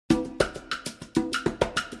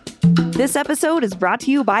This episode is brought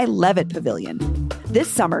to you by Levitt Pavilion. This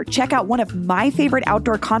summer, check out one of my favorite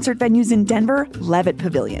outdoor concert venues in Denver, Levitt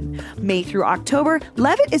Pavilion. May through October,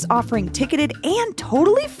 Levitt is offering ticketed and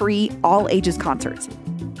totally free all-ages concerts.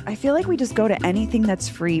 I feel like we just go to anything that's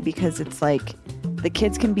free because it's like the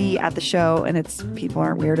kids can be at the show and it's people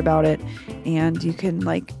aren't weird about it, and you can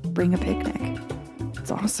like bring a picnic. It's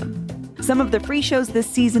awesome. Some of the free shows this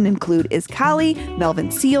season include Iskali,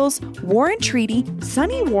 Melvin Seals, Warren Treaty,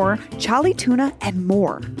 Sunny War, Charlie Tuna, and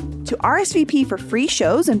more. To RSVP for free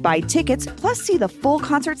shows and buy tickets, plus see the full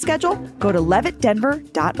concert schedule, go to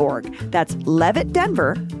levittdenver.org. That's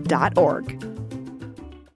levittdenver.org.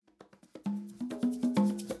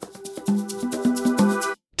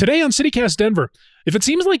 Today on CityCast Denver, if it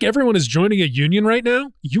seems like everyone is joining a union right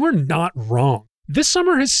now, you are not wrong. This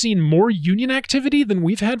summer has seen more union activity than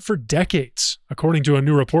we've had for decades, according to a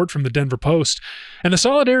new report from the Denver Post. And the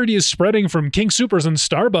solidarity is spreading from King Soopers and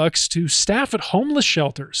Starbucks to staff at homeless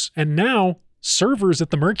shelters, and now servers at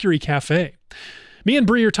the Mercury Cafe. Me and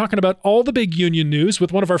Bree are talking about all the big union news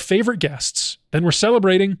with one of our favorite guests. Then we're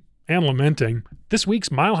celebrating and lamenting this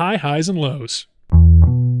week's Mile High highs and lows.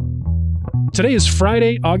 Today is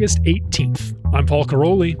Friday, August 18th. I'm Paul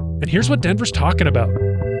Caroli, and here's what Denver's talking about.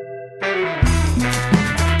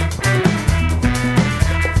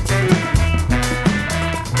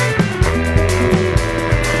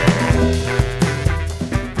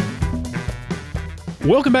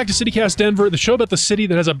 Welcome back to CityCast Denver, the show about the city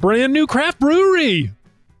that has a brand new craft brewery.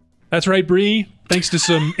 That's right, Bree. Thanks to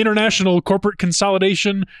some international corporate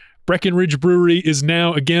consolidation, Breckenridge Brewery is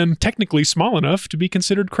now, again, technically small enough to be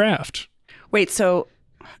considered craft. Wait, so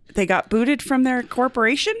they got booted from their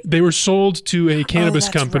corporation? They were sold to a cannabis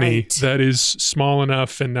company right. that is small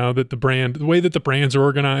enough, and now that the way that the brands are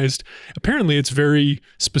organized, apparently it's very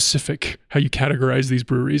specific how you categorize these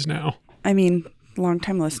breweries now. I mean,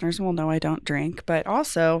 longtime listeners will know I don't drink, but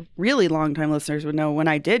also really longtime listeners would know when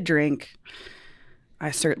I did drink,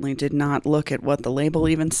 I certainly did not look at what the label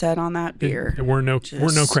even said on that beer. There were no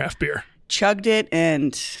craft beer. Chugged it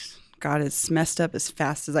and got as messed up as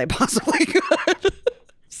fast as I possibly could.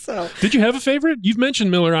 So, did you have a favorite? You've mentioned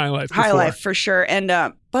Miller High Life before. High Life for sure. And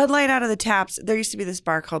Bud Light out of the taps. There used to be this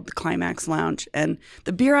bar called the Climax Lounge, and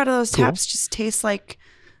the beer out of those taps just tastes like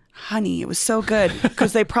honey. It was so good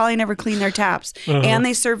because they probably never cleaned their taps. And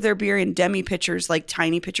they served their beer in demi pitchers, like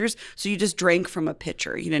tiny pitchers. So you just drank from a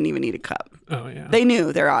pitcher. You didn't even need a cup. Oh, yeah. They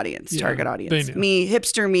knew their audience, target audience. They knew. Me,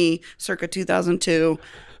 hipster me, circa 2002.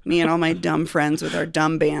 Me and all my dumb friends with our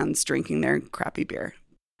dumb bands drinking their crappy beer.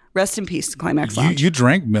 Rest in peace, Climax Lounge. You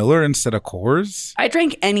drank Miller instead of Coors? I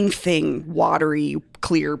drank anything watery,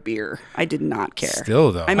 clear beer. I did not care.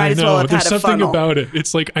 Still, though. I might as well have there's had a something funnel. about it.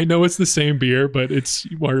 It's like, I know it's the same beer, but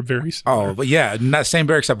you are very similar. Oh, but yeah, not same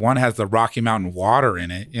beer except one has the Rocky Mountain water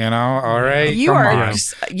in it, you know? All right? You Come are on.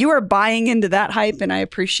 you are buying into that hype, and I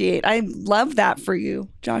love that for you,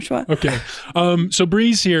 Joshua. Okay. So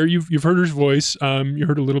Bree's here. You've heard her voice. You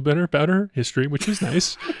heard a little bit about her history, which is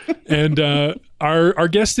nice. And our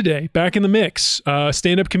guest today, back in the mix,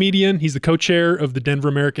 stand-up comedian. He's the co-chair of the Denver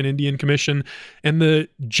American Indian Commission and the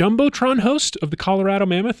Jumbotron host of the Colorado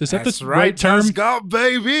Mammoth. Is that That's the right, right term? Let's go,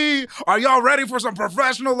 baby. Are y'all ready for some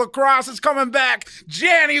professional lacrosse? It's coming back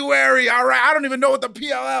January. All right. I don't even know what the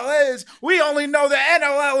PLL is. We only know the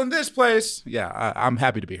NLL in this place. Yeah, I'm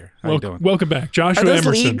happy to be here. How you doing? Welcome back, Joshua Are those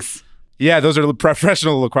Emerson. leagues? Yeah, those are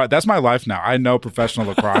professional lacrosse. That's my life now. I know professional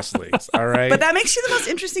lacrosse leagues. All right. But that makes you the most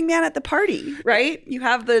interesting man at the party, right? You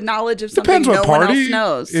have the knowledge of something Depends what no party, one else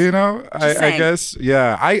knows. You know, I saying. guess.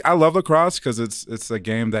 Yeah, I love lacrosse because it's a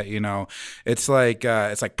game that, you know, it's like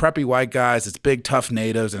preppy white guys, it's big tough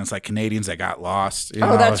natives, and it's like Canadians that got lost. You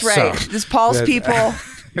know? That's right. So, This Paul's people,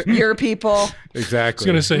 your people, exactly.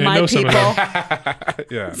 I was going to say, I my know some people. of them.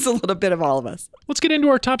 Yeah. It's a little bit of all of us. Let's get into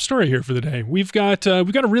our top story here for the day. We've got a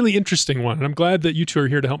really interesting one, and I'm glad that you two are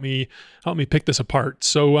here to help me pick this apart.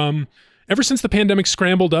 So, ever since the pandemic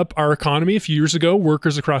scrambled up our economy a few years ago,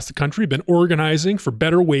 workers across the country have been organizing for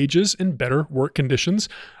better wages and better work conditions.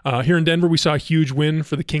 Here in Denver, we saw a huge win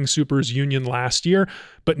for the King Soopers union last year,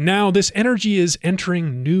 but now this energy is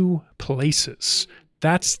entering new places.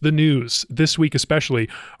 That's the news this week, especially.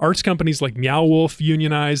 Arts companies like Meow Wolf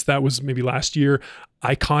unionized. That was maybe last year.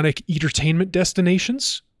 Iconic entertainment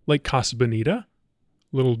destinations like Casa Bonita.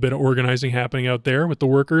 A little bit of organizing happening out there with the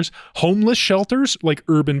workers. Homeless shelters like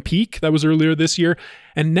Urban Peak. That was earlier this year.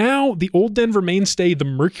 And now the old Denver mainstay, the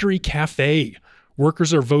Mercury Cafe.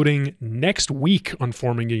 Workers are voting next week on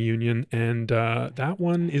forming a union, and that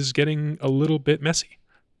one is getting a little bit messy.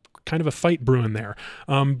 Kind of a fight brewing there.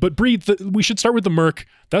 But Bree, we should start with the Merc.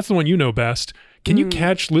 That's the one you know best. Can you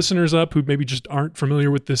catch listeners up who maybe just aren't familiar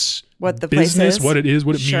with this what the place business, is? what it is,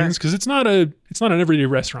 what it Sure. means? Because it's not an everyday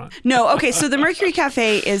restaurant. No, okay. So the Mercury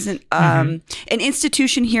Cafe is an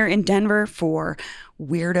institution here in Denver for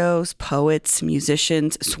weirdos, poets,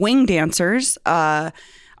 musicians, swing dancers.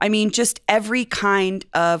 Just every kind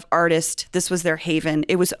of artist. This was their haven.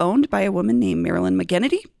 It was owned by a woman named Marilyn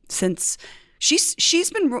McGinnity since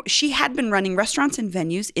she had been running restaurants and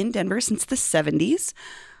venues in Denver since the 70s.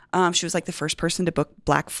 She was like the first person to book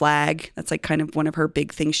Black Flag. That's like kind of one of her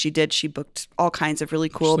big things she did. She booked all kinds of really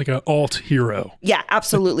cool. She's like an alt hero. Yeah,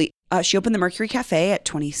 absolutely. She opened the Mercury Cafe at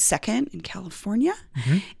 22nd in California,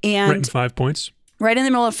 and Right in 5 Points. Right in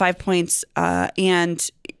the middle of 5 Points, and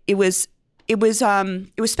it was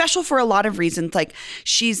special for a lot of reasons. Like,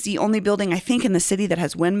 she's the only building, I think, in the city that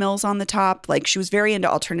has windmills on the top. Like, she was very into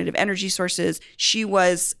alternative energy sources. She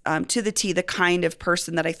was to the T the kind of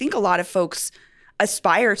person that I think a lot of folks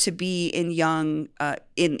aspire to be in young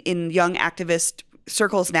young activist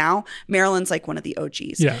circles now. Marilyn's like one of the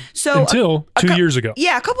OGs. Yeah. So until 2 years ago.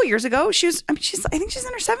 Yeah, a couple of years ago, I think she's in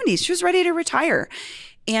her 70s. She was ready to retire.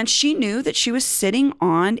 And she knew that she was sitting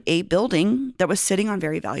on a building that was sitting on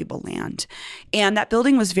very valuable land. And that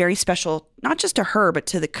building was very special, not just to her, but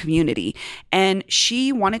to the community. And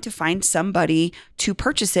she wanted to find somebody to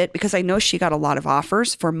purchase it, because I know she got a lot of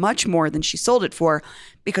offers for much more than she sold it for,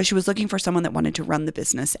 because she was looking for someone that wanted to run the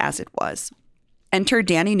business as it was. Enter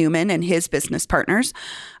Danny Newman and his business partners.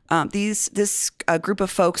 This group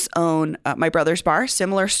of folks own My Brother's Bar,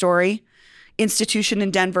 similar story, institution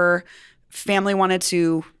in Denver. Family wanted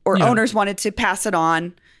to, or owners wanted to pass it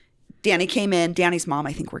on. Danny came in. Danny's mom,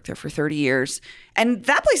 I think, worked there for 30 years. And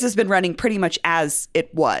that place has been running pretty much as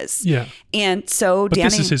it was. Yeah. And so but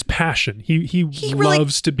Danny... this is his passion. He really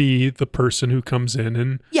loves to be the person who comes in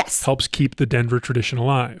and helps keep the Denver tradition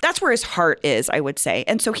alive. That's where his heart is, I would say.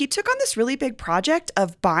 And so he took on this really big project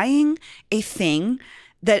of buying a thing,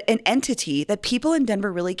 that an entity that people in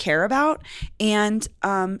Denver really care about. And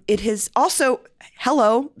it has also,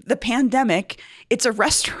 the pandemic, it's a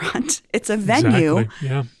restaurant, it's a venue. Exactly.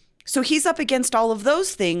 Yeah. So he's up against all of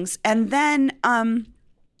those things. And then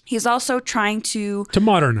he's also trying to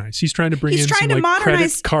modernize. He's trying to bring in some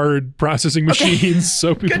credit card processing machines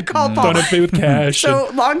so people Good call, Paul. don't have to pay with cash.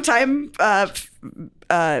 So longtime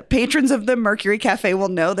patrons of the Mercury Cafe will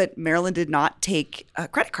know that Marilyn did not take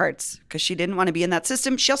credit cards because she didn't want to be in that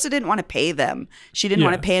system. She also didn't want to pay them. She didn't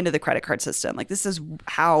want to pay into the credit card system. Like, this is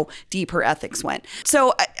how deep her ethics went.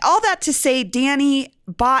 So all that to say, Danny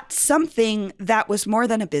bought something that was more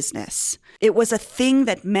than a business. It was a thing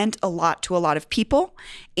that meant a lot to a lot of people.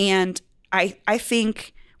 And I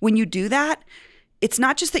think when you do that, it's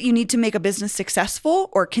not just that you need to make a business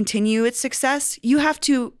successful or continue its success. You have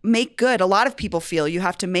to make good. A lot of people feel you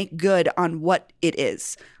have to make good on what it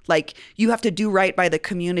is. Like, you have to do right by the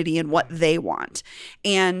community and what they want.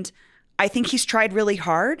 And I think he's tried really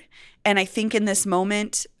hard. And I think in this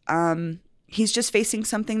moment, he's just facing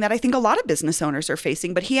something that I think a lot of business owners are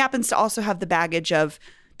facing. But he happens to also have the baggage of,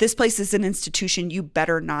 this place is an institution. You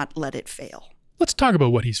better not let it fail. Let's talk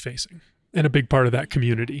about what he's facing. And a big part of that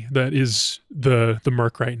community that is the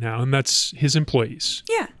Merc right now, and that's his employees.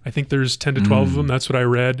 Yeah. I think there's 10 to 12 of them. That's what I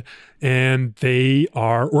read. And they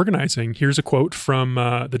are organizing. Here's a quote from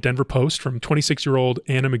the Denver Post from 26-year-old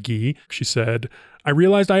Anna McGee. She said, "I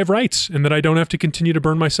realized I have rights and that I don't have to continue to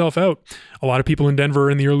burn myself out. A lot of people in Denver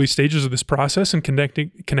are in the early stages of this process and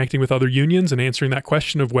connecting with other unions and answering that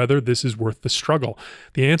question of whether this is worth the struggle.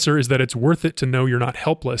 The answer is that it's worth it to know you're not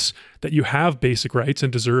helpless, that you have basic rights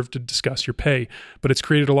and deserve to discuss your pay. But it's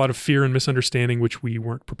created a lot of fear and misunderstanding which we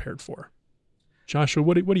weren't prepared for." Joshua,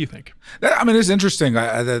 what do you think? I mean, it's interesting.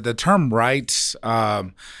 The term rights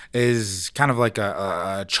is kind of like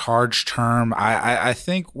a charged term. I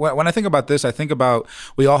think when I think about this, I think about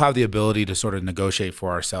we all have the ability to sort of negotiate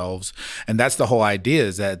for ourselves. And that's the whole idea,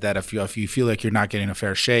 is that if you feel like you're not getting a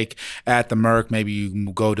fair shake at the Merc, maybe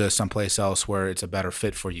you go to someplace else where it's a better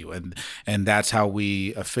fit for you. And that's how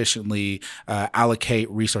we efficiently allocate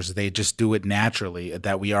resources. They just do it naturally,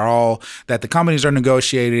 that the companies are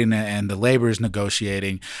negotiating and the labor is negotiating.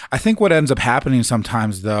 I think what ends up happening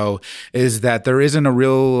sometimes, though, is that there isn't a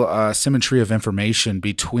real symmetry of information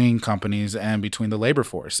between companies and between the labor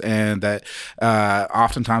force. And that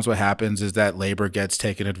oftentimes what happens is that labor gets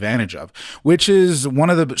taken advantage of, which is one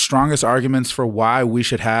of the strongest arguments for why we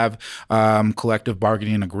should have collective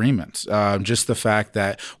bargaining agreements. Just the fact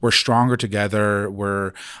that we're stronger together,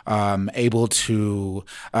 we're able to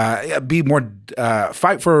be more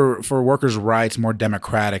fight for workers' rights more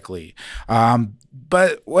democratically.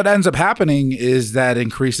 But what ends up happening is that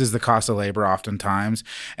increases the cost of labor oftentimes.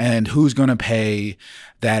 And who's going to pay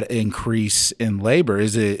that increase in labor?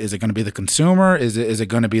 Is it going to be the consumer? Is it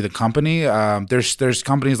going to be the company? There's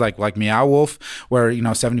companies like Meow Wolf where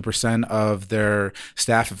 70% of their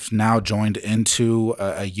staff have now joined into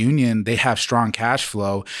a union. They have strong cash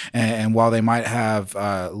flow, and while they might have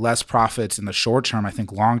less profits in the short term, I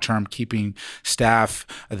think long term keeping staff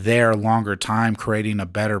there longer time, creating a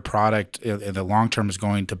better product in the long term is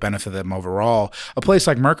going to benefit them overall. A place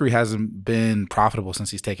like Mercury hasn't been profitable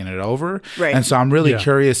since he's taken it over, right? And so I'm really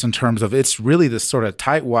curious in terms of it's really this sort of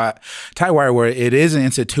tight wire where it is an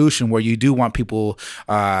institution where you do want people,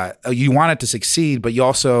 you want it to succeed, but you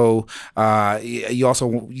also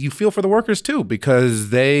you feel for the workers too, because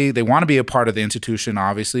they want to be a part of the institution,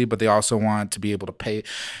 obviously, but they also want to be able to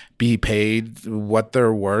be paid what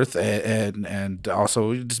they're worth, and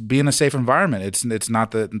also just be in a safe environment. It's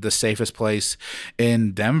not the safest place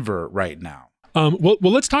in Denver right now. Well,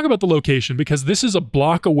 let's talk about the location, because this is a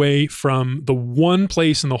block away from the one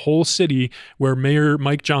place in the whole city where Mayor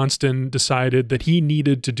Mike Johnston decided that he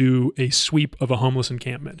needed to do a sweep of a homeless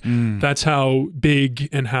encampment. That's how big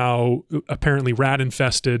and how apparently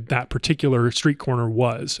rat-infested that particular street corner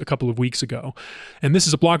was a couple of weeks ago. And this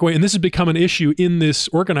is a block away, and this has become an issue in this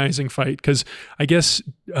organizing fight, because I guess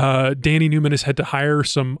Danny Newman has had to hire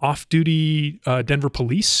some off-duty Denver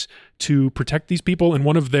police to protect these people, and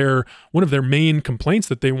one of their main complaints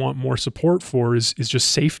that they want more support for is just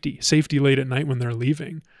safety late at night when they're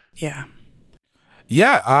leaving. So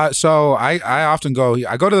I often go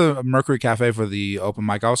to the Mercury Cafe for the open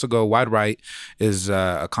mic. I also go Wide Right is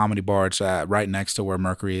a comedy bar. It's right next to where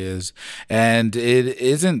Mercury is, and it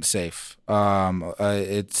isn't safe.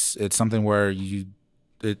 It's something where you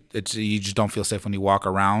just don't feel safe when you walk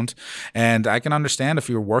around. And I can understand if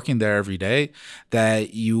you're working there every day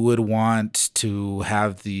that you would want to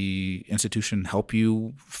have the institution help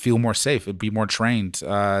you feel more safe and be more trained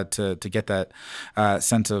to get that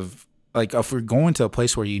sense of, like, if we're going to a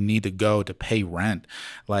place where you need to go to pay rent,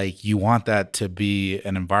 like, you want that to be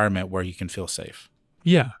an environment where you can feel safe.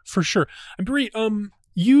 Yeah, for sure. And Bree,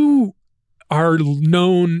 you are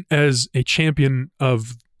known as a champion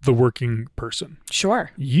of the working person. Sure.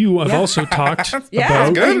 You have also talked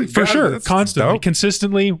about, for sure, constantly,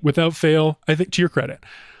 consistently, without fail, I think, to your credit.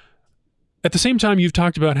 At the same time, you've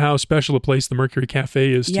talked about how special a place the Mercury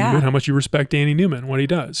Cafe is to you and how much you respect Danny Newman, what he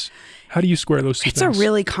does. How do you square those two things? It's a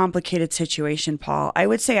really complicated situation, Paul. I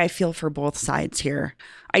would say I feel for both sides here.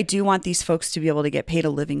 I do want these folks to be able to get paid a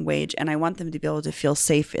living wage, and I want them to be able to feel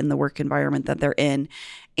safe in the work environment that they're in.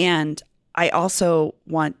 And I also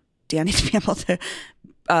want Danny to be able to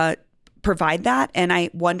provide that. And I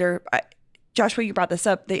wonder, Joshua, you brought this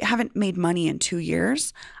up, they haven't made money in 2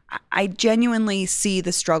 years. I genuinely see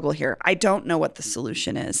the struggle here. I don't know what the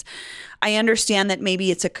solution is. I understand that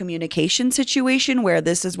maybe it's a communication situation where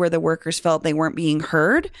this is where the workers felt they weren't being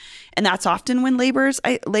heard. And that's often when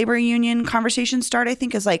labor union conversations start, I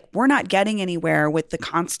think, is like, we're not getting anywhere with the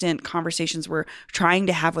constant conversations we're trying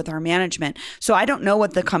to have with our management. So I don't know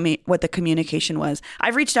what the communication was.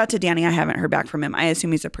 I've reached out to Danny. I haven't heard back from him. I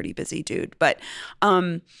assume he's a pretty busy dude, but,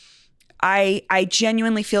 I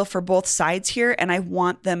genuinely feel for both sides here, and I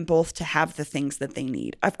want them both to have the things that they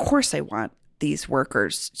need. Of course, I want these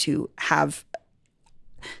workers to have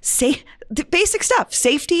the basic stuff,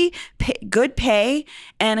 safety, good pay,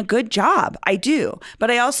 and a good job. I do.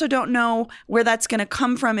 But I also don't know where that's going to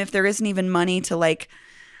come from if there isn't even money to, like,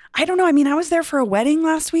 I don't know. I mean, I was there for a wedding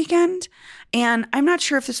last weekend, and I'm not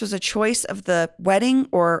sure if this was a choice of the wedding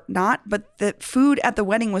or not, but the food at the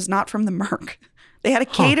wedding was not from the Merc. They had a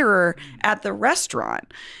caterer at the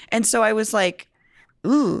restaurant. And so I was like,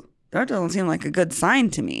 ooh, that doesn't seem like a good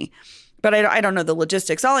sign to me. But I don't know the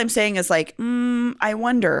logistics. All I'm saying is, like, I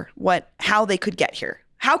wonder how they could get here.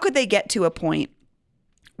 How could they get to a point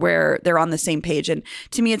where they're on the same page? And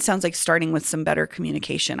to me, it sounds like starting with some better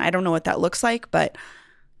communication. I don't know what that looks like, but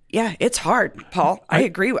yeah, it's hard, Paul. I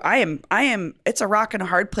agree. I am. It's a rock and a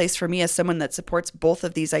hard place for me as someone that supports both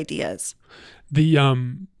of these ideas.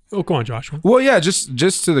 Oh, go on, Joshua. Well, yeah,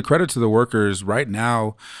 just to the credit to the workers, right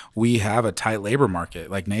now we have a tight labor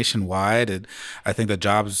market, like nationwide. And I think the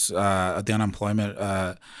the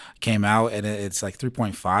unemployment came out, and it's like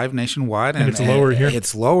 3.5 nationwide, and it's lower here.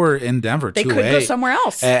 It's lower in Denver. They could go somewhere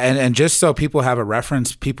else. And just so people have a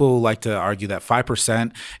reference, people like to argue that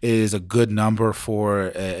 5% is a good number for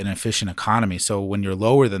an efficient economy. So when you're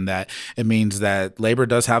lower than that, it means that labor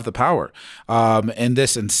does have the power in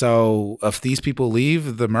this. And so if these people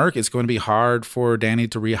leave the Merc, it's going to be hard for Danny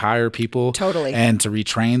to rehire people Totally. and to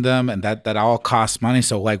retrain them, and that all costs money.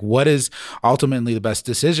 So like, what is ultimately the best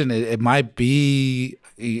decision? It might be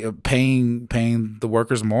paying the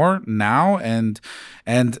workers more now, and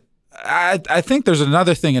I think there's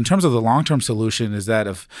another thing in terms of the long-term solution is that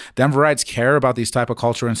if Denverites care about these type of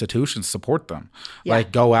cultural institutions, support them. Yeah.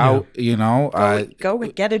 Like go out, Go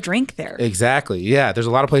get a drink there. Exactly. Yeah. There's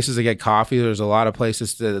a lot of places to get coffee. There's a lot of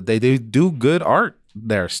places that they do good art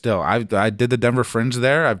there still. I did the Denver Fringe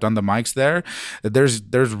there. I've done the mics there.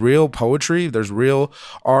 There's real poetry. There's real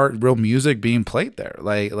art, real music being played there.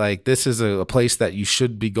 Like this is a place that you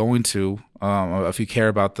should be going to if you care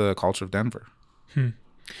about the culture of Denver.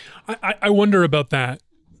 I wonder about that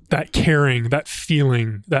caring, that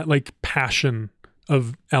feeling, that like passion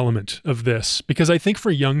of element of this, because I think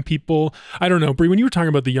for young people, I don't know, Bree, when you were talking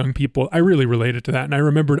about the young people, I really related to that. And I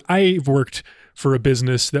remembered I've worked for a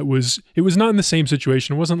business it was not in the same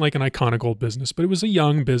situation. It wasn't like an iconic old business, but it was a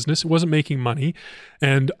young business. It wasn't making money.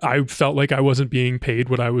 And I felt like I wasn't being paid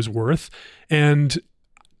what I was worth. And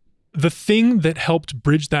the thing that helped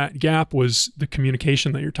bridge that gap was the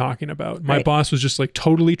communication that you're talking about. My boss was just like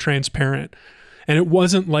totally transparent. And it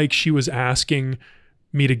wasn't like she was asking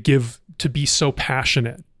me to be so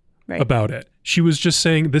passionate about it. She was just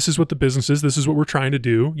saying, this is what the business is. This is what we're trying to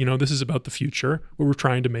do. This is about the future, what we're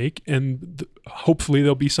trying to make. And hopefully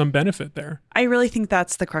there'll be some benefit there. I really think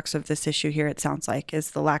that's the crux of this issue here, it sounds like,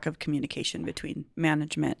 is the lack of communication between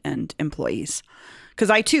management and employees. Because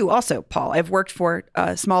I too, also, Paul, I've worked for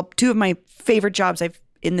two of my favorite jobs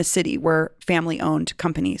in the city were family-owned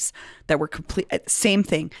companies that were same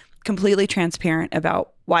thing, completely transparent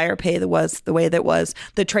about why our pay was the way that was,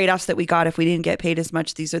 the trade-offs that we got if we didn't get paid as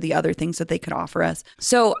much. These are the other things that they could offer us.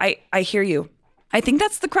 So I hear you. I think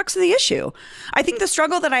that's the crux of the issue. I think the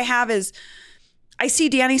struggle that I have is I see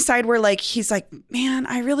Danny's side where he's like, man,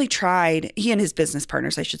 I really tried. He and his business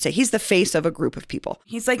partners, I should say. He's the face of a group of people.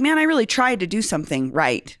 He's like, man, I really tried to do something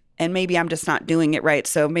right. And maybe I'm just not doing it right.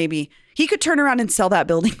 So maybe he could turn around and sell that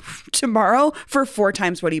building tomorrow for 4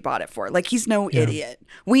 times what he bought it for. Like, he's no idiot.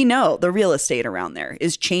 We know the real estate around there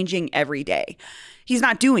is changing every day. He's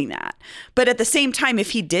not doing that. But at the same time,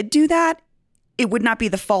 if he did do that, it would not be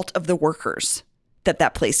the fault of the workers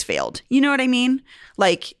that place failed. You know what I mean?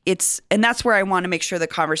 And that's where I want to make sure the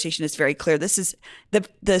conversation is very clear. This is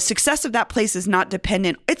the success of that place is not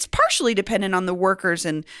dependent. It's partially dependent on the workers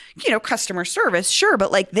and, customer service. Sure.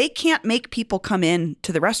 But they can't make people come in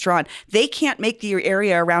to the restaurant. They can't make the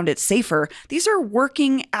area around it safer. These are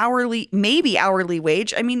working hourly, maybe hourly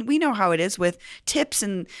wage. I mean, we know how it is with tips,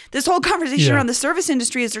 and this whole conversation around the service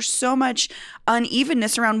industry is there's so much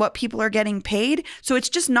unevenness around what people are getting paid. So it's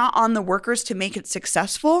just not on the workers to make it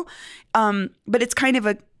successful. But it's kind of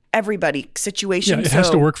a everybody situation. Yeah, it has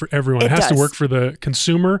to work for everyone. It has to work for the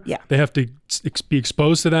consumer. Yeah. They have to be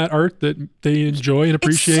exposed to that art that they enjoy and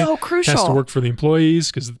appreciate. It's so crucial. It has to work for the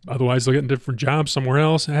employees, because otherwise they'll get a different job somewhere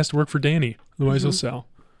else. It has to work for Danny. Otherwise they'll sell.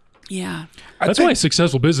 Yeah. That's why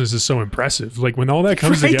successful business is so impressive. When all that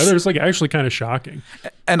comes together, it's actually kind of shocking.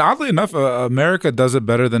 And oddly enough, America does it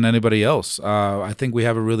better than anybody else. I think we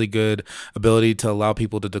have a really good ability to allow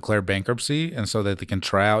people to declare bankruptcy, and so that they can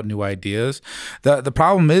try out new ideas. The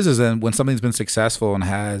problem is that when something's been successful and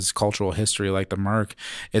has cultural history like the Merc,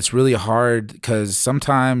 it's really hard, because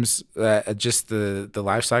sometimes just the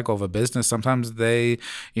life cycle of a business, sometimes they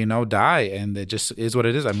die, and it just is what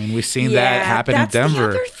it is. I mean, we've seen that happen in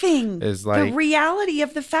Denver. The other thing is the reality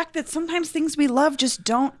of the fact that sometimes things we love just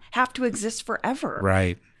don't have to exist forever.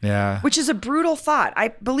 Right. Yeah. Which is a brutal thought.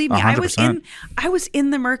 Believe me, 100%. I was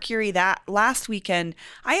in the Mercury that last weekend.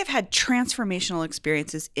 I have had transformational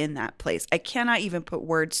experiences in that place. I cannot even put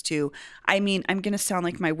words to. I mean, I'm going to sound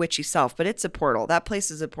like my witchy self, but it's a portal. That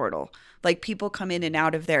place is a portal. People come in and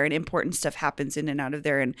out of there, and important stuff happens in and out of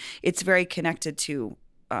there, and it's very connected to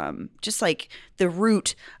just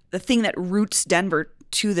the thing that roots Denver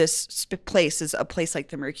to this place is a place like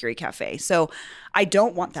the Mercury Cafe. So I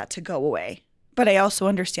don't want that to go away, but I also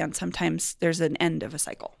understand sometimes there's an end of a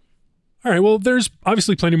cycle. All right. Well, there's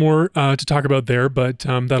obviously plenty more to talk about there, but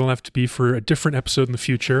that'll have to be for a different episode in the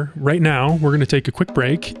future. Right now, we're going to take a quick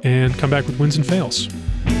break and come back with wins and fails.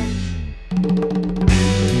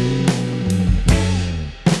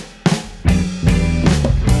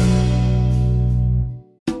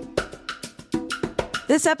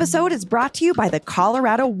 This episode is brought to you by the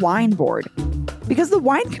Colorado Wine Board, because the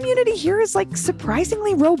wine community here is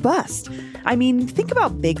surprisingly robust. I mean, think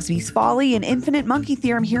about Bigsby's Folly and Infinite Monkey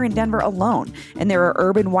Theorem here in Denver alone, and there are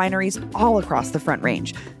urban wineries all across the Front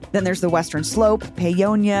Range. Then there's the Western Slope,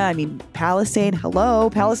 Paonia, Palisade. Hello,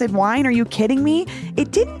 Palisade wine? Are you kidding me?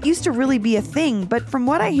 It didn't used to really be a thing, but from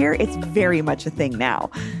what I hear, it's very much a thing now.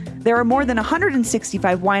 There are more than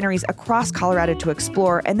 165 wineries across Colorado to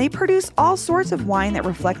explore, and they produce all sorts of wine that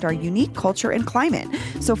reflect our unique culture and climate.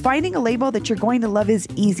 So finding a label that you're going to love is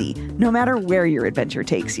easy, no matter where your adventure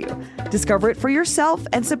takes you. Discover it for yourself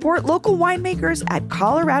and support local winemakers at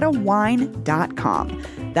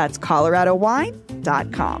coloradowine.com. That's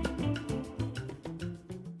coloradowine.com.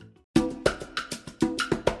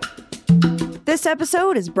 This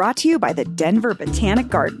episode is brought to you by the Denver Botanic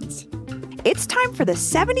Gardens. It's time for the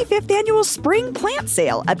 75th annual Spring Plant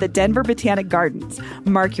Sale at the Denver Botanic Gardens.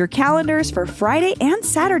 Mark your calendars for Friday and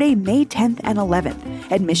Saturday, May 10th and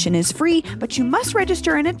 11th. Admission is free, but you must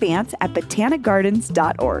register in advance at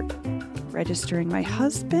botanicgardens.org. Registering my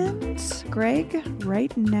husband, Greg,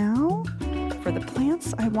 right now for the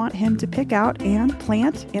plants I want him to pick out and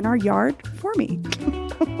plant in our yard for me.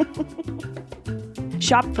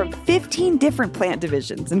 Shop from 15 different plant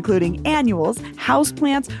divisions, including annuals,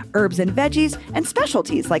 houseplants, herbs and veggies, and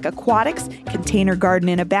specialties like aquatics, container garden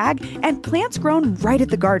in a bag, and plants grown right at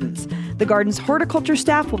the gardens. The garden's horticulture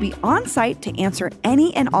staff will be on site to answer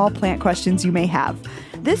any and all plant questions you may have.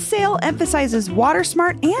 This sale emphasizes water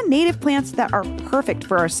smart and native plants that are perfect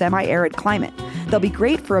for our semi-arid climate. They'll be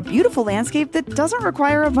great for a beautiful landscape that doesn't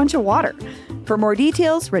require a bunch of water. For more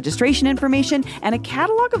details, registration information, and a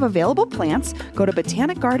catalog of available plants, go to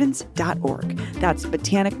botanicgardens.org. That's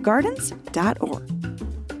botanicgardens.org.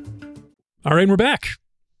 All right, and we're back.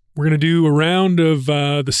 We're going to do a round of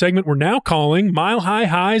the segment we're now calling Mile High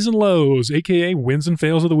Highs and Lows, a.k.a. Wins and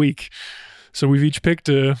Fails of the Week. So we've each picked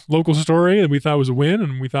a local story that we thought was a win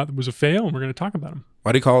and we thought it was a fail, and we're going to talk about them.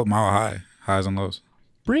 Why do you call it Mile High? Highs and lows?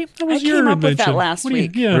 Bree, that I was your came up invention. with that last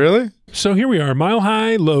week. Yeah. Really? So here we are, Mile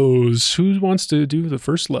High Lows. Who wants to do the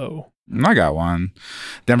first low? I got one.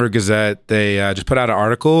 Denver Gazette, they just put out an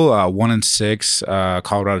article. 1 in 6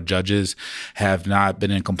 Colorado judges have not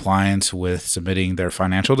been in compliance with submitting their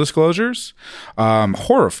financial disclosures.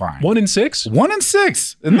 Horrifying. 1 in 6? 1 in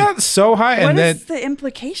 6. Isn't that so high? What is the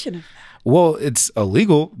implication of that? Well, it's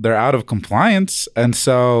illegal. They're out of compliance. And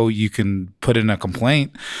so you can put in a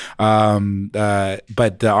complaint. But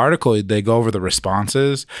the article, they go over the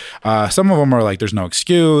responses. Some of them are like, there's no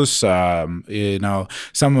excuse. Some of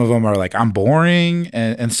them are like, I'm boring.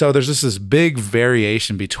 And so there's just this big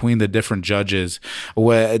variation between the different judges.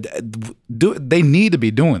 They need to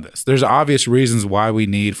be doing this. There's obvious reasons why we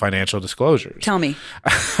need financial disclosures. Tell me.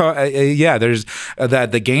 Yeah, there's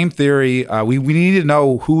that the game theory. We need to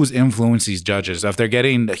know who's influencing these judges. If they're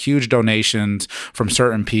getting huge donations from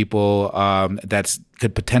certain people, that's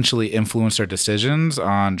could potentially influence their decisions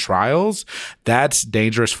on trials, that's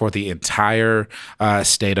dangerous for the entire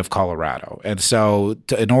state of Colorado. And so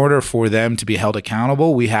in order for them to be held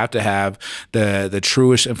accountable, we have to have the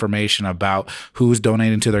truest information about who's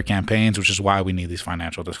donating to their campaigns, which is why we need these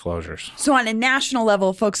financial disclosures. So on a national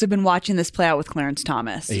level, folks have been watching this play out with Clarence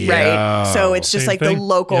Thomas, Yeah. right? So it's just Same like thing. the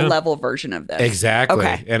local Yeah. level version of this. Exactly.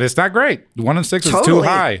 Okay. And it's not great. 1 in 6 is too Totally.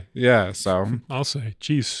 high. Yeah. So I'll say.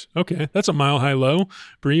 Jeez. Okay. That's a mile high low.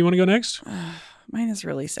 Bree, you want to go next? Mine is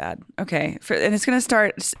really sad. Okay. And it's going to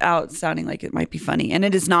start out sounding like it might be funny, and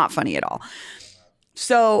it is not funny at all.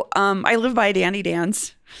 So I live by Dandy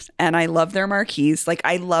Dan's, and I love their marquees. Like,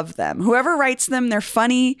 I love them. Whoever writes them, they're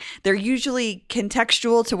funny. They're usually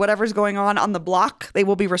contextual to whatever's going on the block. They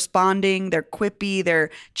will be responding. They're quippy. They're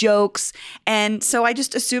jokes. And so I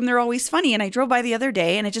just assume they're always funny. And I drove by the other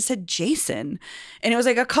day, and it just said Jason. And it was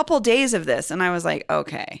like a couple days of this. And I was like,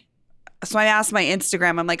 okay. So I asked my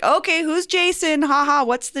Instagram, I'm like, okay, who's Jason? Haha,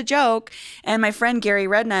 what's the joke? And my friend Gary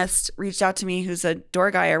Rednest reached out to me, who's a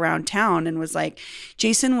door guy around town, and was like,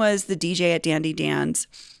 Jason was the DJ at Dandy Dan's,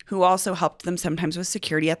 who also helped them sometimes with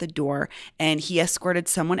security at the door. And he escorted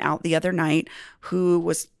someone out the other night who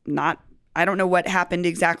was not, I don't know what happened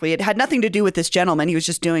exactly. It had nothing to do with this gentleman. He was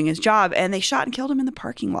just doing his job. And they shot and killed him in the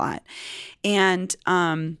parking lot. And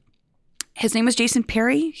his name was Jason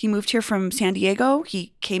Perry. He moved here from San Diego.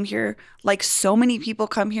 He came here like so many people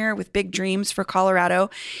come here with big dreams for Colorado.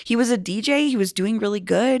 He was a DJ. He was doing really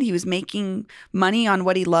good. He was making money on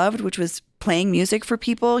what he loved, which was playing music for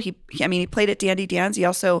people. He played at Dandy Dan's. He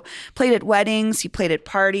also played at weddings. He played at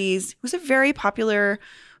parties. He was a very popular,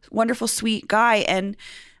 wonderful, sweet guy. And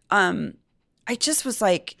I just was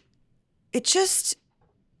like, it just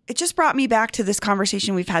brought me back to this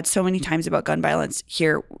conversation we've had so many times about gun violence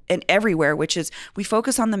here and everywhere, which is we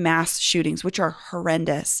focus on the mass shootings, which are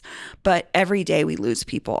horrendous, but every day we lose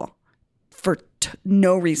people for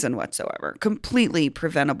no reason whatsoever, completely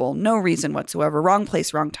preventable, no reason whatsoever, wrong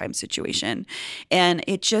place, wrong time situation. And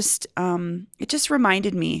it just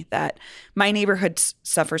reminded me that my neighborhood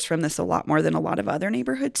suffers from this a lot more than a lot of other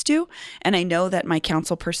neighborhoods do. And I know that my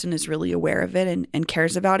council person is really aware of it and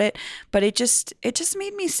cares about it. But it just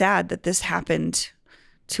made me sad that this happened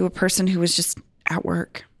to a person who was just at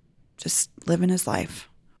work, just living his life.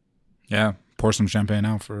 Yeah. Pour some champagne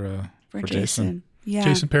out for Jason. Yeah.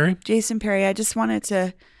 Jason Perry? Jason Perry. I just wanted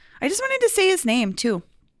to say his name too,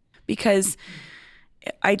 because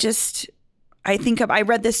I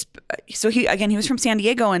read this. So he was from San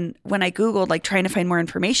Diego. And when I Googled, like, trying to find more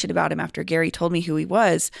information about him after Gary told me who he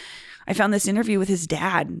was, I found this interview with his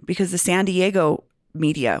dad, because the San Diego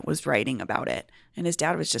media was writing about it. And his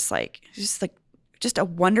dad was just a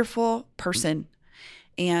wonderful person.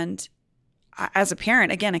 And as a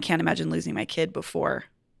parent, again, I can't imagine losing my kid before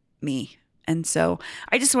me. And so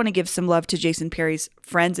I just want to give some love to Jason Perry's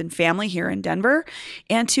friends and family here in Denver,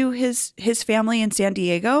 and to his family in San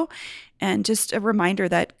Diego. And just a reminder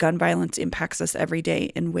that gun violence impacts us every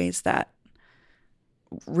day in ways that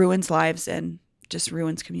ruins lives and just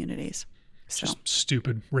ruins communities. So Just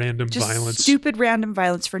stupid random violence. Stupid random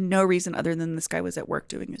violence for no reason other than this guy was at work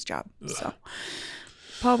doing his job. So,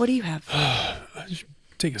 Paul, what do you have?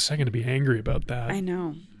 Take a second to be angry about that. I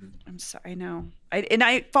know. I'm sorry. I know.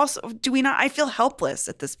 I feel helpless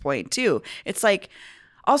at this point too. It's like,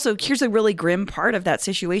 also, here's a really grim part of that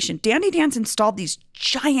situation. Dandy Dan's installed these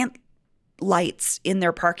giant lights in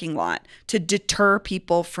their parking lot to deter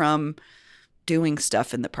people from doing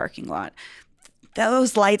stuff in the parking lot.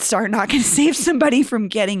 Those lights are not going to save somebody from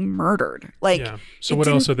getting murdered. Like, yeah. So what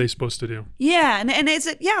else are they supposed to do? Yeah. And is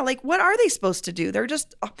it, yeah, like, what are they supposed to do? They're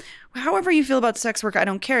just, however you feel about sex work, I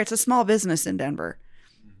don't care. It's a small business in Denver.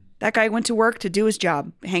 That guy went to work to do his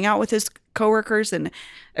job, hang out with his coworkers. And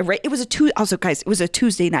it was it was a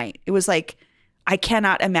Tuesday night. It was like, I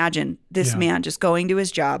cannot imagine this man just going to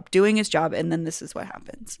his job, doing his job. And then this is what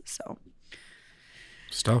happens. So.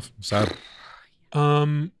 Stuff. Sad.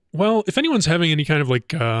 Well, if anyone's having any kind of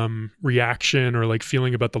like reaction or like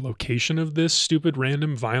feeling about the location of this stupid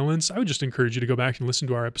random violence, I would just encourage you to go back and listen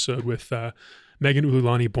to our episode with Megan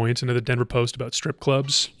Ululani Boynton of the Denver Post about strip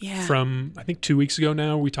clubs from, I think, 2 weeks ago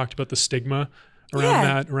now. We talked about the stigma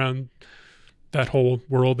around that whole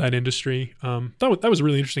world, that industry. That was a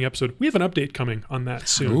really interesting episode. We have an update coming on that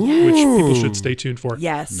soon, which people should stay tuned for.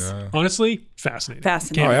 Yes. No. Honestly, fascinating.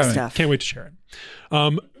 Stuff. Can't wait to share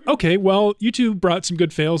it. Okay, well, you two brought some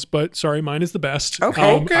good fails, but sorry, mine is the best.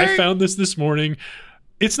 Okay. I found this morning.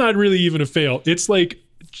 It's not really even a fail. It's like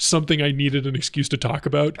something I needed an excuse to talk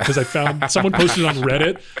about, because I found someone posted on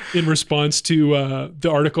Reddit in response to the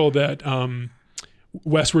article that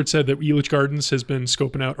Westward said that Elitch Gardens has been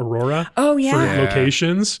scoping out Aurora for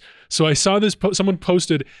locations. So I saw this, someone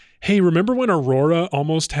posted, hey, remember when Aurora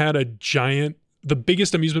almost had the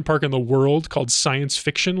biggest amusement park in the world called Science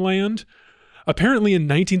Fiction Land? Apparently in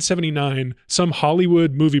 1979, some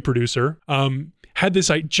Hollywood movie producer had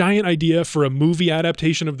this giant idea for a movie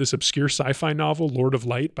adaptation of this obscure sci-fi novel, Lord of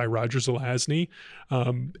Light by Roger Zelazny.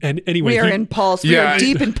 And anyway, we are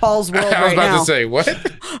deep in Paul's world right now. I was about to say,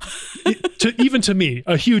 what? Even to me,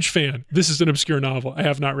 a huge fan, this is an obscure novel I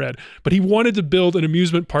have not read, but he wanted to build an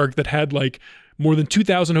amusement park that had like more than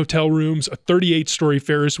 2,000 hotel rooms, a 38-story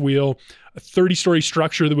Ferris wheel, a 30-story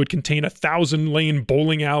structure that would contain a 1,000-lane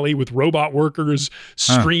bowling alley with robot workers,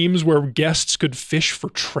 streams where guests could fish for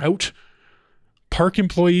trout, park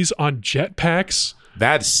employees on jetpacks.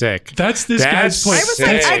 That's sick. That's this guy's plan.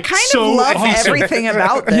 I kind of love everything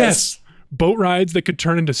about this. Yes. Boat rides that could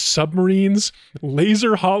turn into submarines,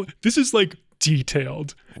 this is like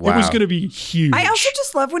detailed. Wow. It was going to be huge. I also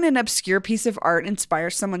just love when an obscure piece of art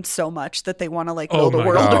inspires someone so much that they want to like build a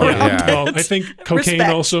world around it. Well, I think cocaine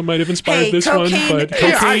also might have inspired this one, but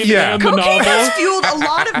cocaine and the cocaine novel has fueled a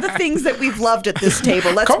lot of the things that we've loved at this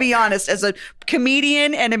table. Let's be honest. As a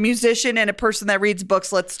comedian and a musician and a person that reads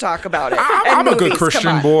books, let's talk about it. I'm a good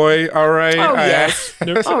Christian boy. All right. Oh, yes.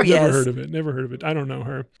 Never heard of it. I don't know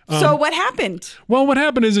her. So what happened? Well, what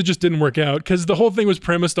happened is it just didn't work out, because the whole thing was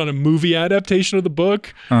premised on a movie adaptation of the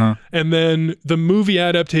book. And then the movie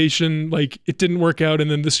adaptation, like, it didn't work out.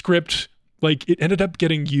 And then the script, like, it ended up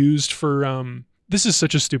getting used for, this is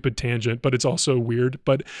such a stupid tangent, but it's also weird.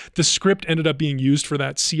 But the script ended up being used for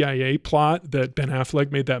that CIA plot that Ben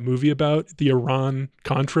Affleck made that movie about, the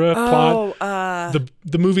Iran-Contra plot.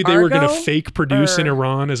 The movie they were going to fake produce in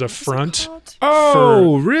Iran as a front.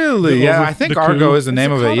 Really? Yeah, I think Argo is the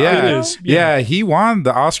name of it. Yeah. It is. Yeah, he won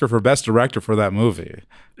the Oscar for Best Director for that movie.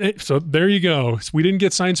 So there you go. So we didn't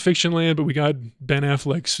get Science Fiction Land, but we got Ben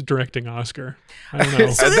Affleck's directing Oscar. I don't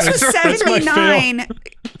know. So this was 79.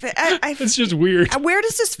 It's just weird. Where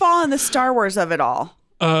does this fall in the Star Wars of it all?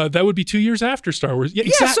 That would be 2 years after Star Wars. Yeah,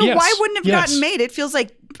 So why wouldn't it have gotten made? It feels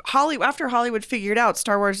like after Hollywood figured out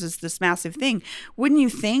Star Wars is this massive thing. Wouldn't you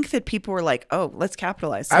think that people were like, "Oh, let's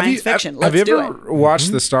capitalize science fiction. Let's do it." Have you ever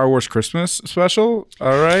watched the Star Wars Christmas special?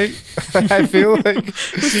 All right, I feel like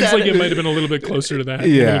seems like it might have been a little bit closer to that.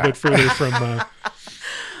 Yeah, a little bit further from.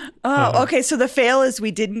 Okay. So the fail is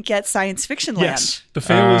we didn't get Science Fiction Land. Yes, the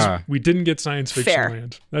fail is we didn't get Science Fiction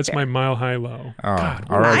Land. That's my mile high low. God,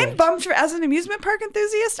 all right. I'm bummed as an amusement park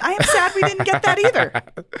enthusiast. I am sad we didn't get that either.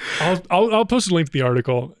 I'll post a link to the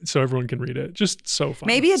article so everyone can read it. Just so fun.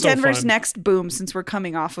 Maybe Denver's next boom, since we're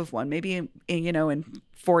coming off of one. Maybe in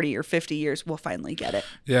 40 or 50 years, we'll finally get it.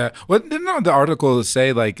 Yeah. Well, didn't the article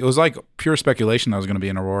say like it was like pure speculation that was going to be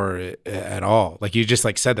in Aurora at all? Like you just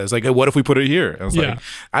like said that. It's like, hey, what if we put it here? I was like,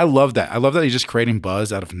 I love that. I love that he's just creating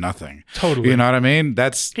buzz out of nothing. Totally. You know what I mean?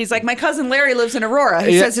 He's like, my cousin Larry lives in Aurora.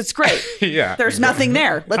 He says it's great. Yeah. There's nothing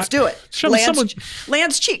there. Let's do it.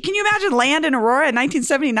 Land's cheap. Can you imagine land in Aurora in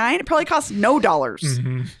 1979? It probably costs no dollars.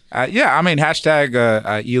 Mm-hmm. Yeah, I mean, hashtag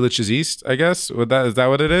Elitch is East, I guess. Is that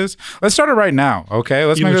what it is? Let's start it right now, okay?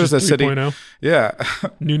 Let's make this a city. 3.0. Yeah.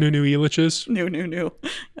 New Elitches. New.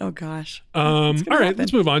 Oh, gosh. All right,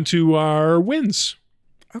 let's move on to our wins.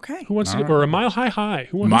 Okay. Who wants to go? Or a mile high?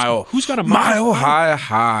 Who's got a mile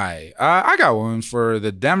high? I got one for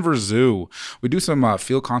the Denver Zoo. We do some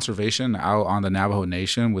field conservation out on the Navajo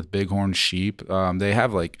Nation with bighorn sheep. They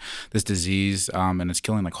have like this disease and it's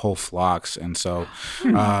killing like whole flocks. And so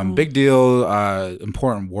big deal,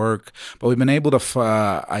 important work. But we've been able to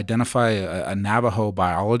identify a Navajo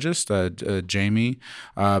biologist, Jamie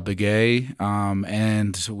Begay,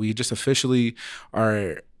 and we just officially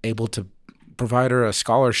are able to provide her a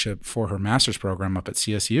scholarship for her master's program up at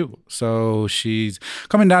CSU. So she's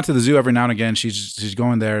coming down to the zoo every now and again. She's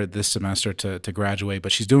going there this semester to graduate,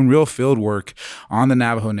 but she's doing real field work on the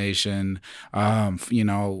Navajo Nation, in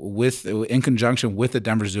conjunction with the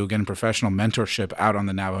Denver Zoo, getting professional mentorship out on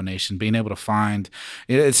the Navajo Nation, being able to find,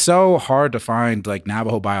 it's so hard to find like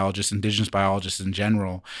Navajo biologists, indigenous biologists in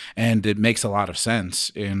general. And it makes a lot of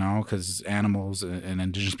sense, because animals and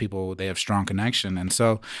indigenous people, they have strong connection. And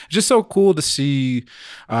so it's just so cool to see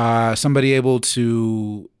somebody able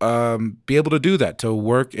to be able to do that, to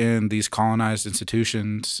work in these colonized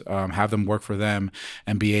institutions, have them work for them,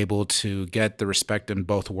 and be able to get the respect in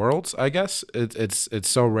both worlds. I guess it's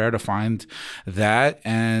so rare to find that.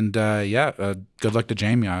 And good luck to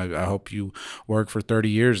Jamie. I hope you work for 30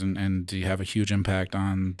 years and you have a huge impact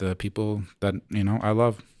on the people that I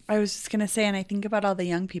love. I was just gonna say, and I think about all the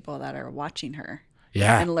young people that are watching her.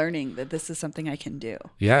 Yeah. And learning that this is something I can do.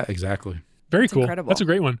 Yeah, exactly. Very cool. Incredible. That's a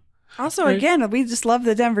great one. Also, again, we just love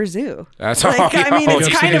the Denver Zoo. That's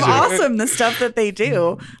it's kind of awesome, the stuff that they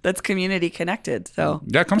do that's community connected. So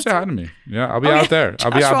yeah, come say hi to me. Yeah, I'll be out there.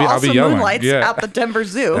 I'll be yelling. Moonlights at the Denver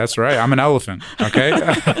Zoo. That's right. I'm an elephant. Okay.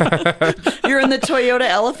 You're in the Toyota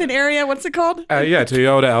Elephant area. What's it called?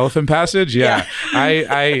 Toyota Elephant Passage. Yeah.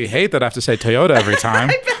 I hate that I have to say Toyota every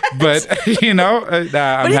time, but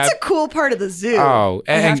but it's a cool part of the zoo. Oh,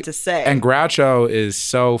 I have to say. And Groucho is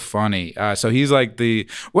so funny. So he's like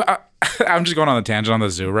I'm just going on a tangent on the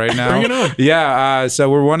zoo right now. Bring it on. Yeah, so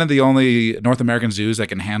we're one of the only North American zoos that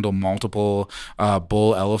can handle multiple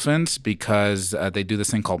bull elephants because they do this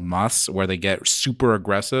thing called musts where they get super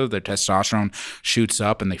aggressive. Their testosterone shoots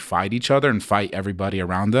up and they fight each other and fight everybody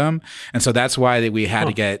around them. And so that's why we had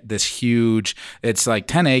to get this huge, it's like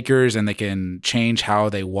 10 acres and they can change how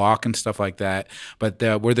they walk and stuff like that. But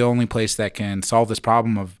we're the only place that can solve this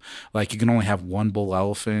problem of like you can only have one bull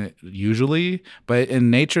elephant usually. But in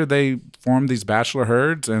nature, they formed these bachelor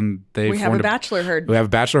herds and we have a bachelor herd. We have a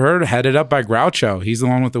bachelor herd headed up by Groucho. He's the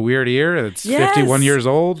one with the weird ear. It's 51 years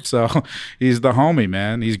old. So he's the homie,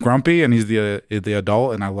 man. He's grumpy and he's the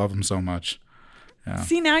adult and I love him so much. Yeah.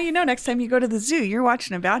 See, now next time you go to the zoo, you're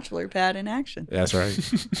watching a bachelor pad in action. That's right.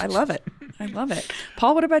 I love it.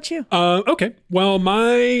 Paul, what about you? Okay. Well,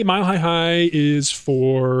 my mile high is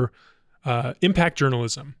for impact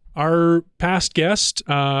journalism. Our past guest,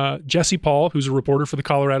 Jesse Paul, who's a reporter for the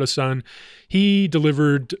Colorado Sun, he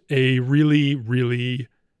delivered a really, really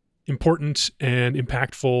important and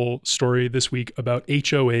impactful story this week about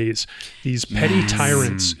HOAs, these petty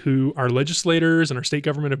tyrants who our legislators and our state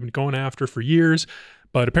government have been going after for years,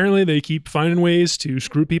 but apparently they keep finding ways to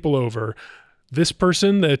screw people over. This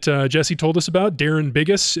person that Jesse told us about, Darren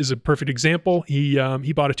Biggis, is a perfect example. He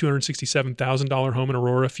bought a $267,000 home in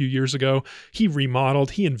Aurora a few years ago. He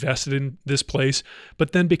remodeled, he invested in this place,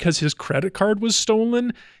 but then because his credit card was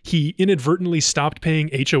stolen, he inadvertently stopped paying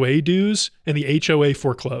HOA dues, and the HOA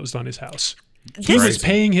foreclosed on his house. He was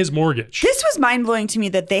paying his mortgage. This was mind-blowing to me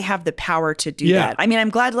that they have the power to do that. I mean,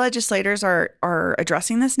 I'm glad legislators are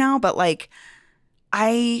addressing this now, but like,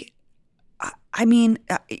 I mean,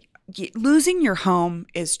 losing your home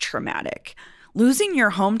is traumatic. Losing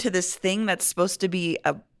your home to this thing that's supposed to be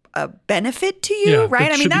a benefit to you,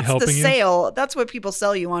 right? I mean, that's the sale. You. That's what people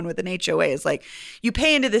sell you on with an HOA is like, you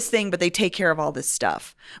pay into this thing, but they take care of all this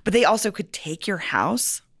stuff. But they also could take your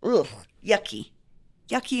house. Ugh, yucky.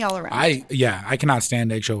 Yucky all around. I cannot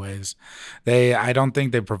stand HOAs. I don't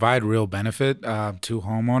think they provide real benefit to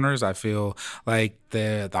homeowners. I feel like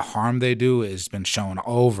the harm they do has been shown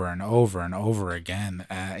over and over and over again.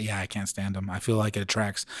 I can't stand them. I feel like it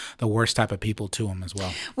attracts the worst type of people to them as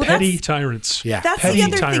well. Petty tyrants. Yeah, that's petty the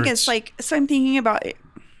other tyrants. thing is like, so I'm thinking about it.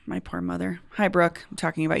 My poor mother. Hi, Brooke. I'm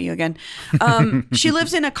talking about you again. She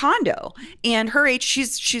lives in a condo, and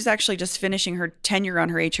she's actually just finishing her tenure on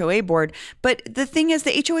her HOA board. But the thing is,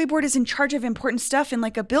 the HOA board is in charge of important stuff in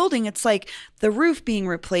like a building. It's like the roof being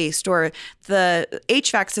replaced or the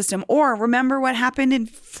HVAC system. Or remember what happened in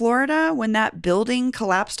Florida when that building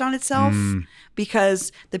collapsed on itself?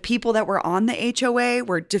 Because the people that were on the HOA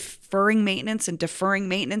were deferring maintenance and deferring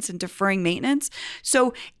maintenance and deferring maintenance.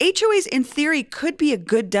 So HOAs in theory could be a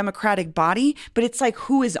good democratic body, but it's like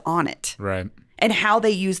who is on it. Right. And how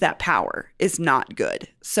they use that power is not good.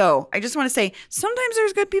 So I just want to say sometimes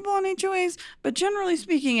there's good people on HOAs, but generally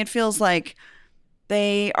speaking, it feels like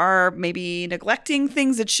they are maybe neglecting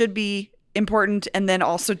things that should be important and then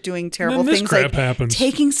also doing terrible things like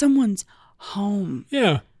taking someone's home.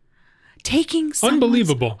 Yeah. Taking someone's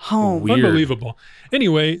unbelievable home. Weird. Unbelievable.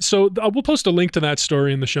 Anyway, so we'll post a link to that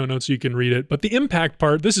story in the show notes so you can read it. But the impact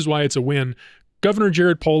part, this is why it's a win. Governor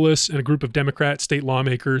Jared Polis and a group of Democrat state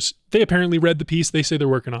lawmakers, they apparently read the piece. They say they're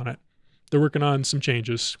working on it. They're working on some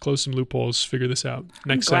changes, close some loopholes, figure this out.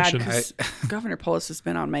 Next session. Governor Polis has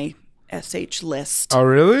been on my SH list. Oh,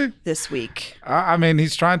 really? This week. I mean,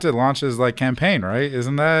 he's trying to launch his campaign, right?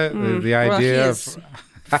 Isn't that the idea of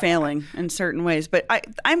failing in certain ways, but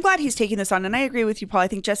I'm glad he's taking this on, and I agree with you, Paul. I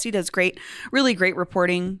think Jesse does really great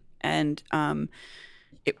reporting, and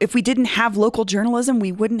if we didn't have local journalism,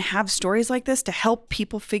 we wouldn't have stories like this to help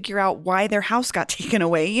people figure out why their house got taken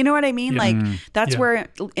away. You know what I mean? That's where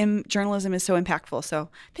journalism is so impactful. So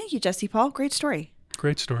thank you, Jesse, Paul. Great story.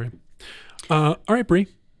 Great story. All right, Bree.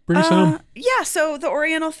 Bring us home. Yeah, so the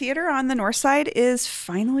Oriental Theater on the north side is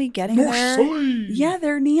finally getting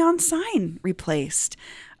their neon sign replaced.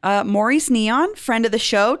 Maurice Neon, friend of the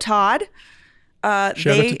show, Todd. Shout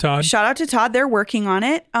out to Todd. They're working on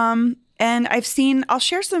it. And I'll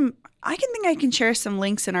share some, I can share some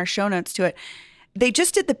links in our show notes to it. They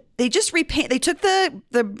just took the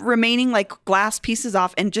remaining glass pieces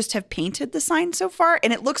off and just have painted the sign so far.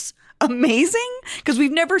 And it looks amazing because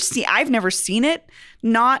I've never seen it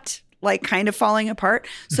not kind of falling apart.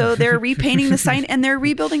 So they're repainting the sign and they're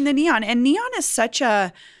rebuilding the neon. And neon is such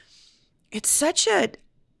a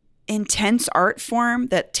intense art form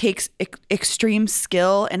that takes extreme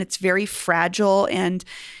skill, and it's very fragile, and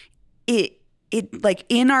it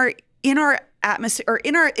in our atmosphere or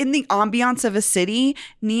in the ambiance of a city,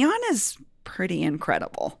 neon is pretty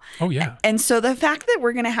incredible. Oh yeah. And so the fact that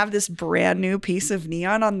we're going to have this brand new piece of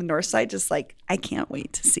neon on the north side, just I can't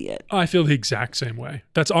wait to see it. I feel the exact same way.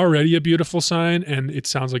 That's already a beautiful sign, and it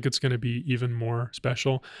sounds like it's going to be even more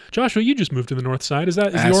special. Joshua, you just moved to the north side. Is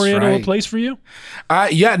the Oriental a place for you?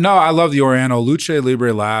 Yeah, no, I love the Oriental. Luce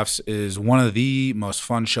Libre Laughs is one of the most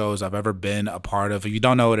fun shows I've ever been a part of. If you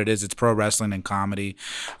don't know what it is, it's pro wrestling and comedy.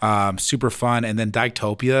 Super fun. And then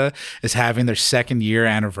Dictopia is having their 2nd year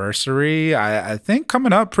anniversary. I think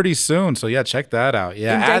coming up pretty soon. So yeah, check that out.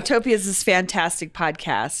 Yeah, and Dictopia is this fantastic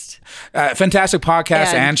podcast. Fantastic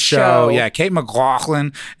podcast and show. Yeah, Kate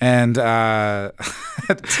McLaughlin, and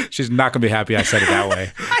she's not gonna be happy I said it that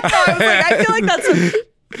way. I feel like that's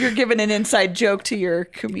you're giving an inside joke to your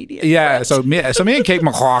comedian. Yeah, so me and Kate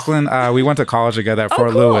McLaughlin, we went to college together at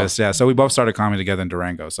Fort Lewis. Yeah, so we both started comedy together in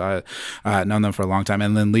Durango. So I've known them for a long time.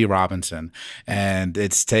 And then Lee Robinson, and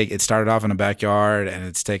it started off in a backyard, and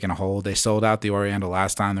it's taken a hold. They sold out the Oriental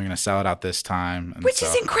last time. They're going to sell it out this time, which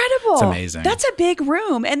is incredible. It's amazing. That's a big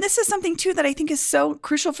room, and this is something too that I think is so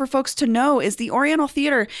crucial for folks to know: is the Oriental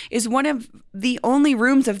Theater is one of the only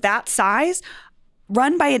rooms of that size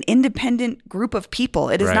run by an independent group of people.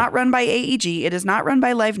 It is not run by AEG. It is not run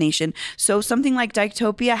by Live Nation. So something like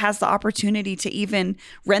Dictopia has the opportunity to even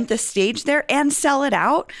rent the stage there and sell it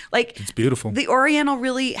out. Like, it's beautiful. The Oriental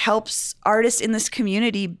really helps artists in this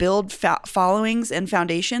community build followings and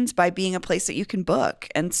foundations by being a place that you can book.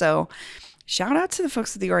 And so shout out to the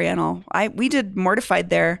folks at the Oriental. We did Mortified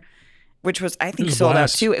there, which was, I think, sold out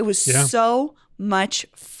too. It was so much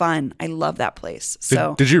fun. I love that place.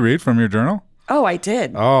 So did you read from your journal? Oh, I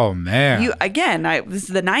did. Oh, man. This is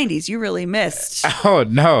the 90s. You really missed. Oh,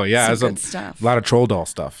 no. Yeah. Some good stuff. A lot of troll doll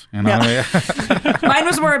stuff. You know? Yeah. Mine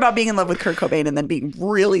was more about being in love with Kurt Cobain and then being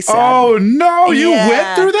really sad. Oh, no. You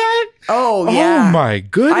went through that? Oh, yeah. Oh, my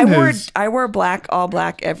goodness. I wore all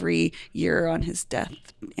black every year on his death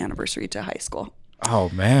anniversary to high school. Oh,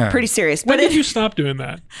 man. Pretty serious. When did you stop doing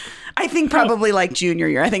that? I think probably like junior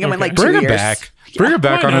year. I think I went like 2 years. Bring it back. Bring it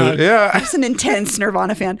back on it. Yeah. I'm just an intense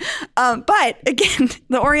Nirvana fan. But again,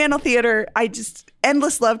 the Oriental Theater, I just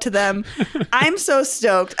endless love to them. I'm so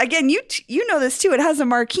stoked. Again, you know this too. It has a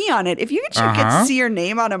marquee on it. If you get to see your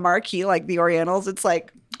name on a marquee like the Orientals, it's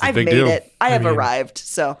like, I've made it. I have arrived.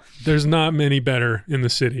 So there's not many better in the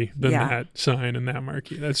city than that sign and that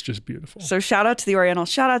marquee. That's just beautiful. So shout out to the Oriental.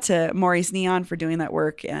 Shout out to Maurice Neon for doing that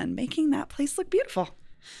work and making that place look beautiful.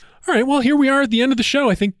 All right, well, here we are at the end of the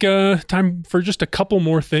show. I think time for just a couple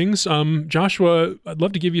more things. Joshua, I'd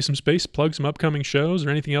love to give you some space, plug some upcoming shows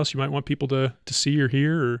or anything else you might want people to see or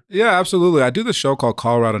hear. Or... Yeah, absolutely. I do this show called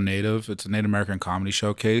Colorado Native. It's a Native American comedy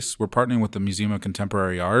showcase. We're partnering with the Museum of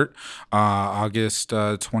Contemporary Art, August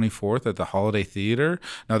 24th at the Holiday Theater,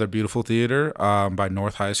 another beautiful theater by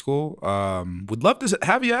North High School. Would love to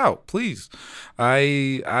have you out, please.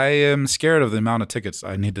 I am scared of the amount of tickets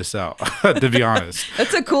I need to sell, to be honest.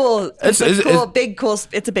 That's a cool. It's a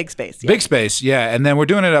big space. Yeah. Big space, yeah. And then we're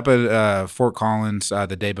doing it up at Fort Collins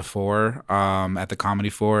the day before at the Comedy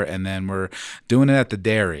Fort, and then we're doing it at the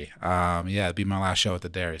Dairy. It'd be my last show at the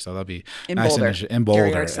Dairy, so that'll be in nice Boulder. In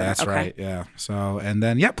Boulder. That's right. Yeah. So and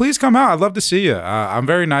then please come out. I'd love to see you. I'm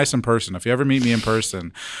very nice in person. If you ever meet me in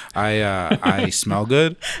person, I smell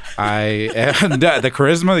good. And the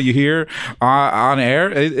charisma that you hear on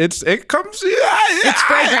air, it comes. It's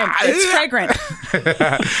fragrant. It's fragrant.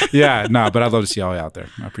 Yeah, no, but I'd love to see all you out there.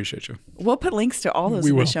 I appreciate you. We'll put links to all those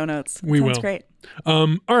in the show notes. Sounds great.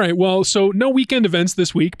 All right. Well, so no weekend events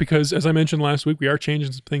this week because, as I mentioned last week, we are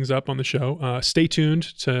changing some things up on the show. Stay tuned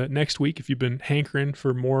to next week if you've been hankering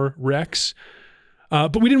for more Rex.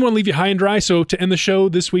 But we didn't want to leave you high and dry. So to end the show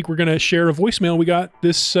this week, we're going to share a voicemail we got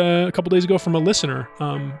this a couple days ago from a listener.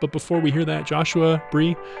 But before we hear that, Joshua,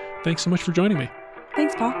 Bree, thanks so much for joining me.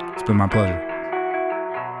 Thanks, Paul. It's been my pleasure.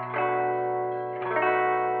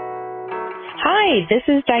 Hi, this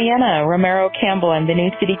is Diana Romero Campbell. I'm the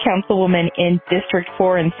new city councilwoman in District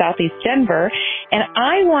 4 in Southeast Denver. And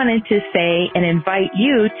I wanted to say and invite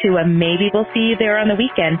you to a maybe we'll see you there on the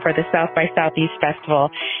weekend for the South by Southeast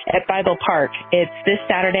Festival at Bible Park. It's this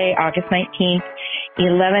Saturday, August 19th,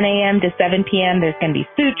 11 a.m. to 7 p.m. There's going to be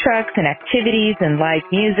food trucks and activities and live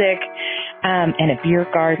music and a beer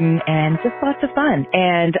garden and just lots of fun.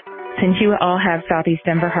 And since you all have Southeast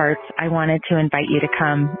Denver hearts, I wanted to invite you to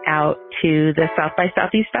come out to the South by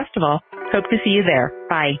Southeast Festival. Hope to see you there.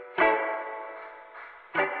 Bye.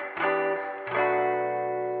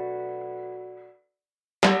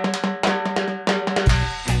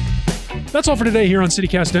 That's all for today here on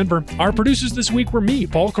CityCast Denver. Our producers this week were me,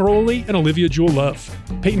 Paul Caroli, and Olivia Jewel Love.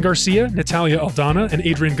 Peyton Garcia, Natalia Aldana, and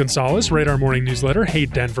Adrian Gonzalez write our morning newsletter, Hey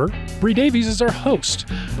Denver. Bree Davies is our host.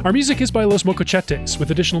 Our music is by Los Mocochetes,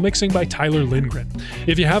 with additional mixing by Tyler Lindgren.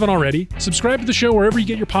 If you haven't already, subscribe to the show wherever you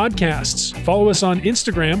get your podcasts. Follow us on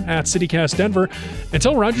Instagram at CityCast Denver, and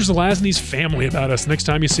tell Roger Zelazny's family about us next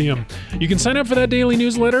time you see him. You can sign up for that daily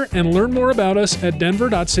newsletter and learn more about us at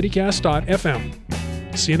denver.citycast.fm.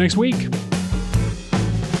 See you next week.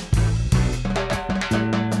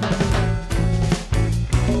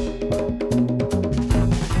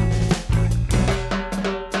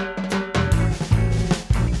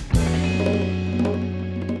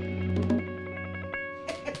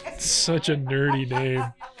 Such a nerdy name.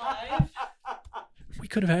 We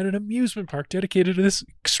could have had an amusement park dedicated to this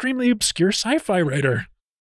extremely obscure sci-fi writer.